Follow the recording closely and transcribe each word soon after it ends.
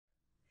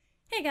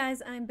Hey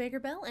guys, I'm Baker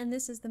Bell, and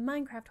this is the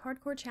Minecraft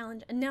Hardcore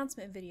Challenge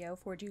announcement video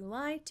for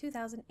July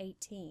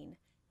 2018.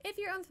 If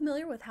you're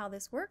unfamiliar with how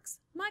this works,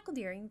 Michael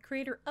Deering,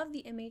 creator of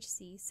the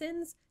MHC,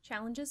 sends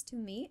challenges to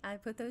me. I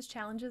put those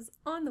challenges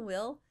on the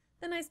wheel,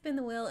 then I spin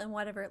the wheel, and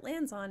whatever it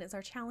lands on is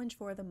our challenge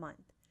for the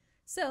month.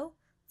 So,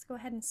 let's go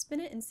ahead and spin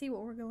it and see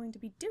what we're going to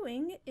be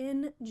doing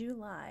in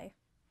July.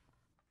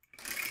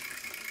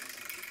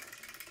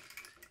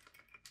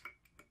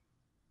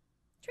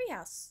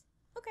 Treehouse.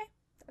 Okay.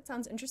 That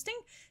sounds interesting.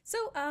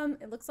 So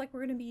it looks like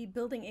we're going to be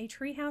building a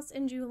treehouse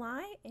in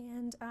July,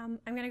 and I'm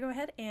going to go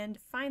ahead and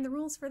find the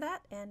rules for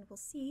that, and we'll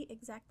see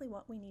exactly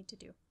what we need to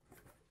do.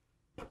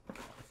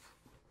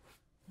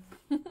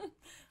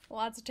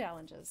 Lots of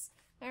challenges.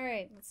 All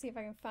right, let's see if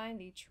I can find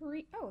the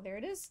tree. Oh, there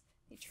it is.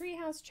 The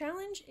treehouse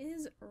challenge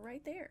is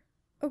right there.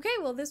 Okay,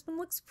 well this one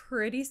looks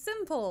pretty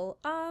simple.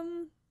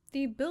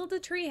 The build a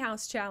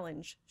treehouse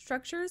challenge.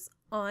 Structures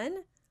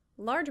on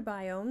large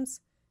biomes.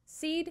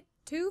 Seed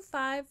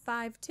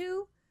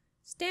 2552.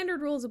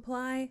 Standard rules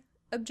apply.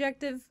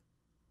 Objective,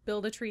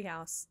 build a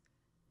treehouse.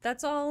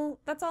 That's all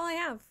I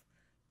have.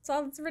 That's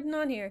all that's written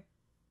on here.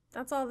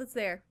 That's all that's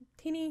there.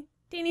 Teeny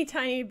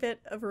tiny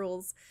bit of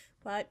rules.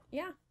 But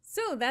yeah,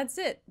 so that's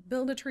it.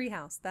 Build a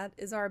treehouse. That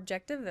is our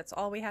objective. That's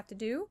all we have to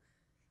do.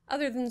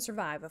 Other than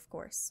survive, of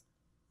course.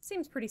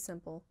 Seems pretty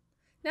simple.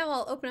 Now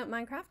I'll open up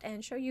Minecraft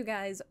and show you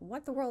guys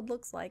what the world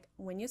looks like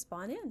when you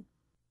spawn in.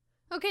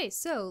 Okay,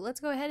 so let's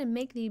go ahead and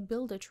make the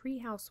build a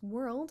treehouse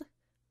world.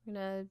 We're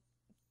gonna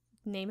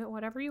name it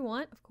whatever you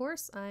want, of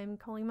course. I'm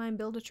calling mine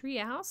build a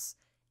treehouse,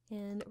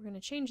 and we're gonna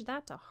change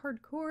that to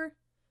hardcore.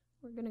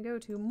 We're gonna go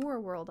to more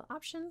world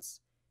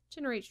options.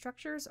 Generate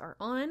structures are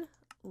on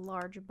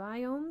large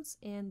biomes,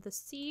 and the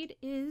seed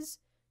is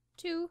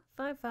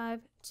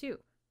 2552.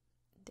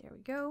 There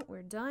we go,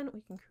 we're done.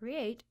 We can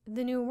create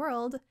the new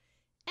world,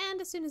 and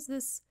as soon as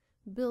this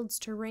builds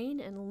terrain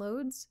and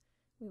loads,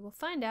 we will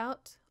find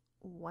out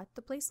what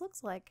the place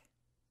looks like.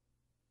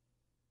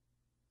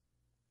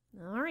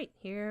 Alright,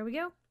 here we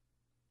go.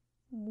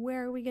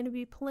 Where are we going to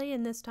be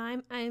playing this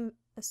time? I'm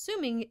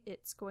assuming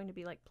it's going to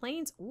be like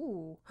plains.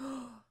 Ooh.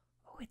 Oh,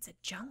 it's a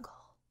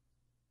jungle.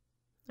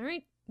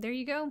 Alright, there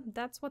you go.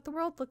 That's what the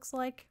world looks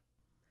like.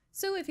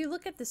 So if you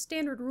look at the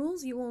standard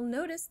rules, you will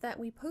notice that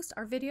we post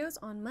our videos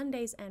on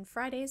Mondays and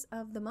Fridays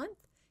of the month.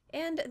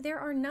 And there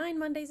are 9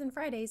 Mondays and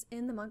Fridays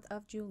in the month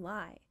of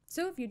July.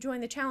 So if you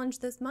join the challenge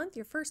this month,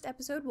 your first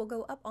episode will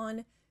go up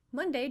on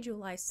Monday,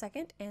 July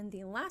 2nd, and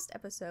the last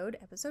episode,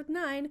 episode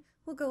 9,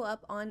 will go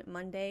up on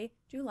Monday,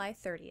 July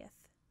 30th.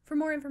 For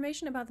more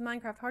information about the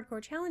Minecraft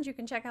Hardcore Challenge, you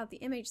can check out the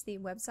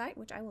MHC website,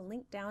 which I will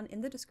link down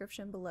in the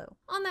description below.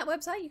 On that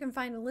website, you can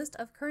find a list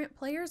of current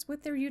players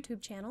with their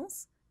YouTube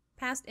channels,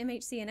 past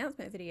MHC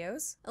announcement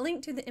videos, a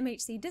link to the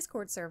MHC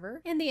Discord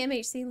server, and the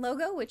MHC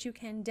logo, which you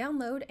can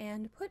download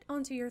and put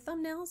onto your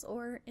thumbnails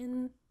or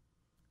in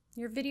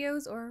your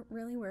videos, or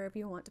really wherever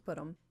you want to put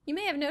them. You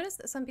may have noticed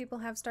that some people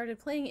have started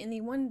playing in the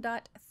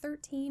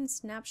 1.13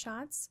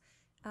 snapshots,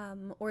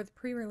 or the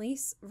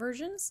pre-release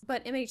versions,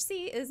 but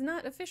MHC is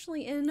not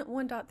officially in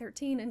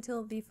 1.13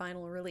 until the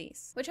final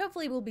release, which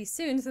hopefully will be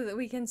soon so that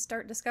we can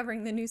start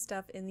discovering the new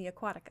stuff in the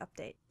aquatic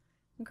update.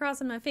 I'm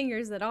crossing my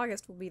fingers that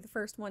August will be the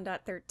first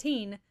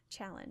 1.13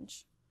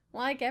 challenge.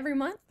 Like every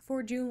month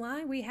for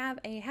July, we have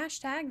a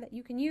hashtag that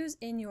you can use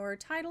in your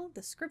title,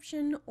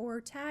 description,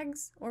 or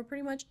tags, or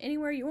pretty much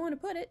anywhere you want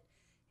to put it,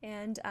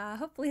 and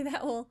hopefully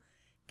that will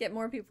get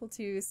more people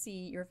to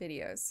see your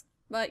videos.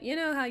 But you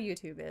know how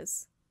YouTube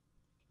is.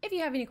 If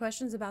you have any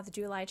questions about the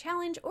July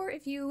challenge, or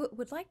if you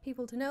would like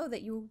people to know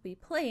that you will be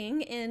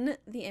playing in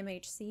the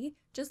MHC,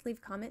 just leave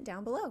a comment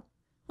down below.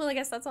 Well, I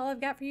guess that's all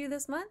I've got for you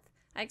this month.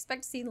 I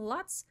expect to see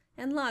lots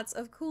and lots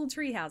of cool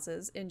tree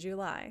houses in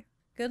July.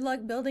 Good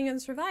luck building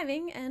and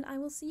surviving, and I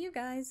will see you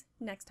guys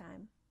next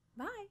time.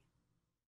 Bye!